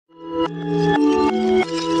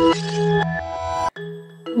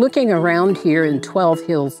Looking around here in 12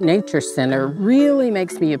 Hills Nature Center really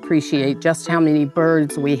makes me appreciate just how many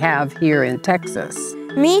birds we have here in Texas.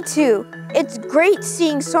 Me too. It's great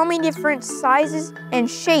seeing so many different sizes and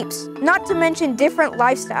shapes, not to mention different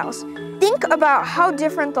lifestyles. Think about how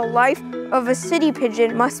different the life of a city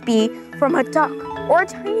pigeon must be from a duck or a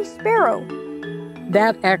tiny sparrow.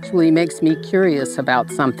 That actually makes me curious about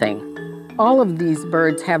something. All of these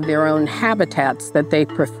birds have their own habitats that they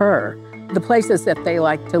prefer, the places that they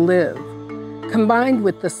like to live. Combined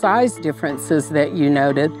with the size differences that you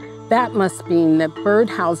noted, that must mean that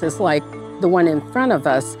birdhouses like the one in front of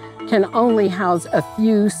us can only house a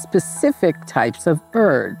few specific types of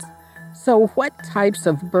birds. So what types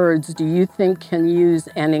of birds do you think can use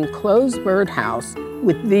an enclosed birdhouse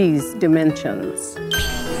with these dimensions?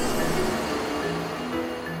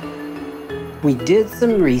 We did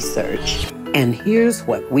some research, and here's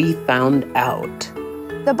what we found out.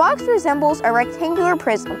 The box resembles a rectangular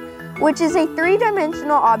prism, which is a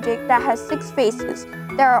three-dimensional object that has 6 faces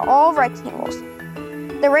that are all rectangles.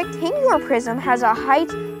 The rectangular prism has a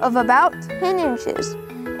height of about 10 inches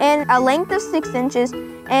and a length of 6 inches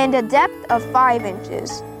and a depth of 5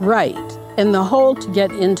 inches. Right, and the hole to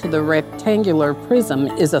get into the rectangular prism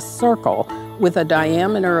is a circle with a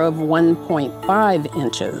diameter of 1.5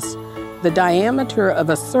 inches. The diameter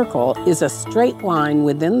of a circle is a straight line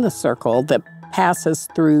within the circle that passes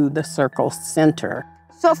through the circle's center.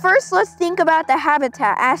 So first, let's think about the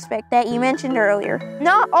habitat aspect that you mentioned earlier.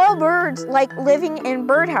 Not all birds like living in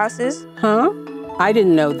birdhouses. Huh? I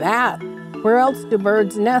didn't know that. Where else do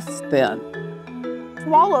birds nest then?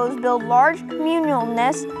 Swallows build large communal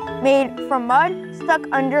nests made from mud stuck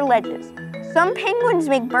under ledges. Some penguins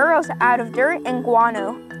make burrows out of dirt and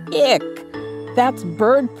guano. Ick! That's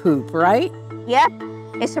bird poop, right? Yep,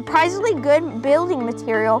 a surprisingly good building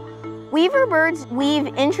material. Weaver birds weave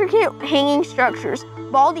intricate hanging structures.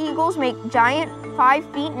 Bald eagles make giant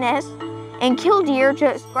 5-foot nests, and killdeer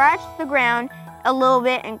just scratch the ground a little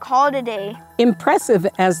bit and call it a day. Impressive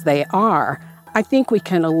as they are, I think we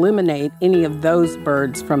can eliminate any of those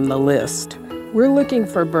birds from the list. We're looking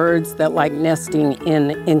for birds that like nesting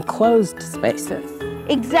in enclosed spaces.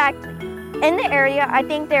 Exactly. In the area, I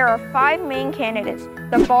think there are 5 main candidates: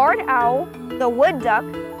 the barred owl, the wood duck,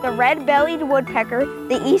 the red-bellied woodpecker,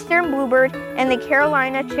 the eastern bluebird, and the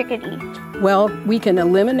Carolina chickadee. Well, we can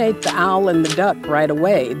eliminate the owl and the duck right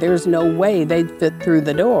away. There's no way they'd fit through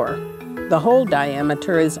the door. The hole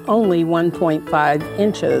diameter is only 1.5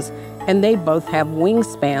 inches, and they both have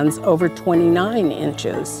wingspans over 29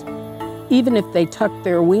 inches. Even if they tuck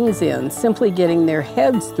their wings in, simply getting their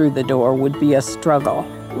heads through the door would be a struggle.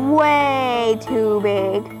 Way too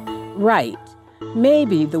big. Right.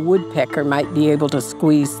 Maybe the woodpecker might be able to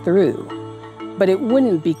squeeze through, but it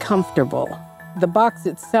wouldn't be comfortable. The box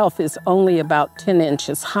itself is only about 10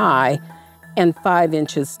 inches high and 5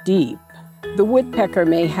 inches deep. The woodpecker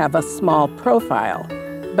may have a small profile,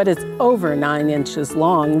 but it's over 9 inches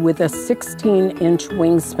long with a 16-inch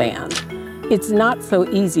wingspan. It's not so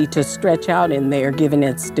easy to stretch out in there given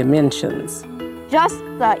its dimensions. Just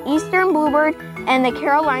the eastern bluebird and the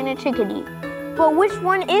Carolina chickadee. But which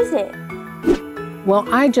one is it? Well,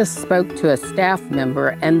 I just spoke to a staff member,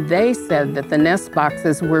 and they said that the nest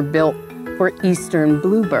boxes were built for eastern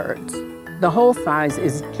bluebirds. The hole size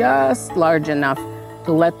is just large enough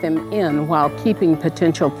to let them in while keeping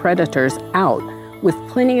potential predators out, with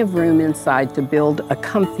plenty of room inside to build a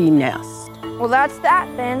comfy nest. Well, that's that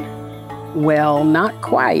then. Well, not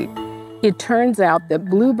quite. It turns out that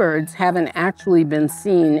bluebirds haven't actually been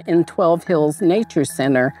seen in 12 Hills Nature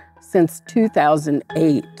Center since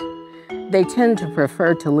 2008. They tend to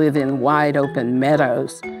prefer to live in wide open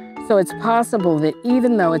meadows, so it's possible that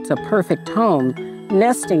even though it's a perfect home,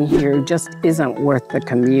 nesting here just isn't worth the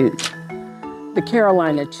commute. The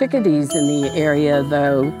Carolina chickadees in the area,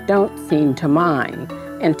 though, don't seem to mind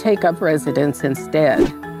and take up residence instead.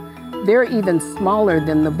 They're even smaller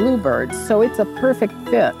than the bluebirds, so it's a perfect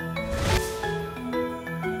fit.